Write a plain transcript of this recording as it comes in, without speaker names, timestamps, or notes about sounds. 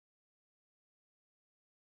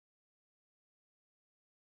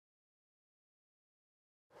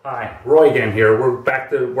Hi, Roy again here. We're back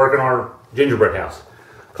to working our gingerbread house.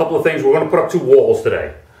 A couple of things. We're going to put up 2 walls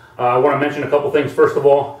today. I want to mention a couple things. First of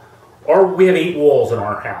all, we have 8 walls in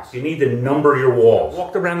our house. You need to number your walls. I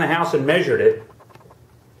walked around the house and measured it.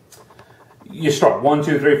 You start 1,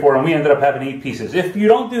 2, 3, 4, and we ended up having 8 pieces. If you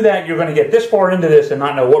don't do that, you're going to get this far into this and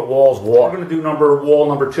not know what walls what. We're going to do wall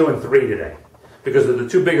number 2 and 3 today because they're the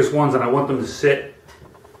 2 biggest ones, and I want them to sit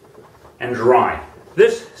and dry.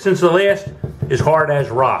 This, since the last, is hard as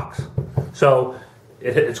rocks. So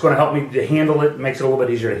it's going to help me to handle it. Makes it a little bit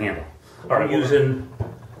easier to handle. I'm using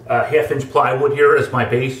 1/2-inch plywood here as my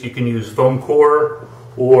base. You can use foam core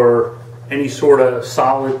or any sort of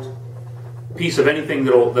solid piece of anything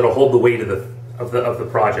that'll hold the weight of the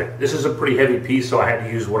project. This is a pretty heavy piece, so I had to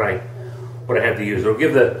use what I had to use. It'll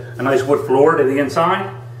give a nice wood floor to the inside,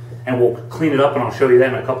 and we'll clean it up, and I'll show you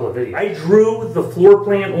that in a couple of videos. I drew the floor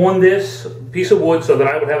plan on this piece of wood so that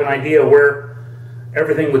I would have an idea where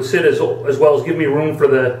everything would sit, as well as give me room for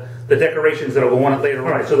the decorations that'll go on it later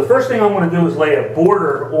on. All right, so the first thing I want to do is lay a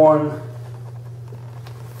border on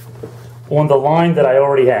the line that I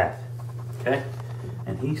already have. Okay?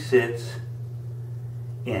 And he sits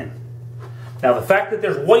in. Now the fact that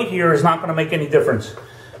there's white here is not going to make any difference,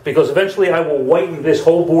 because eventually I will whiten this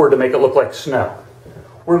whole board to make it look like snow.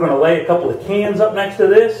 We're going to lay a couple of cans up next to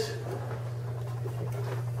this.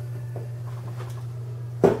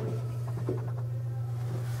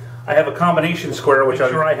 I have a combination square, which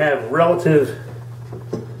I'm sure I have relative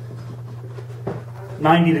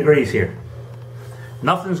 90 degrees here.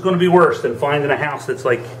 Nothing's going to be worse than finding a house that's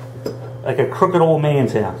like a crooked old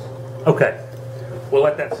man's house. Okay, we'll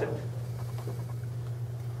let that sit.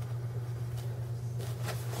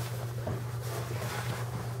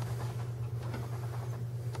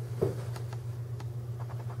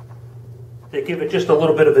 They give it just a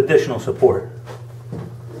little bit of additional support.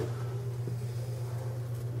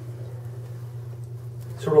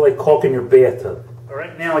 Sort of like caulking your bathtub. All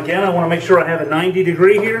right, now again, I want to make sure I have a 90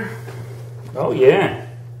 degree here. Oh yeah.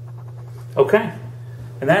 Okay,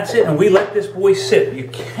 and that's it. And we let this boy sit. You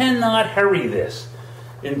cannot hurry this.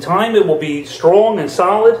 In time, it will be strong and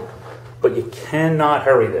solid, but you cannot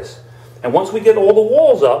hurry this. And once we get all the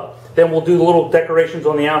walls up, then we'll do the little decorations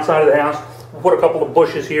on the outside of the house. We'll put a couple of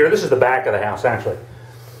bushes here. This is the back of the house, actually.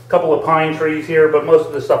 A couple of pine trees here, but most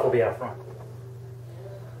of the stuff will be out front.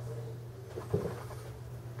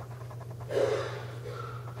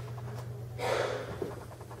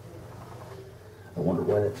 I wonder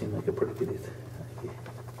why that seemed like a pretty good idea.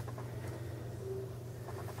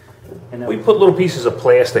 And now we put little pieces of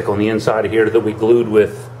plastic on the inside of here that we glued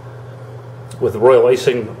with royal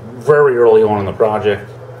icing very early on in the project.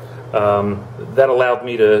 That allowed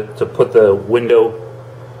me to put the window,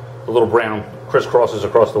 the little brown crisscrosses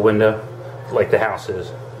across the window, like the house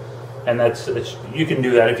is. And you can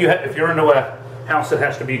do that if you're into a house that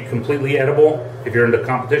has to be completely edible. If you're into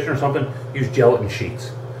competition or something, use gelatin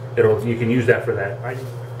sheets. You can use that for that. Right?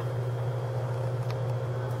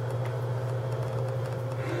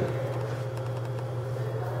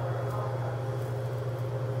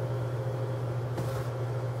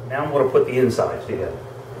 Now I'm going to put the insides together.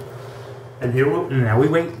 And now we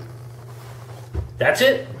wait. That's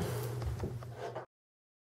it.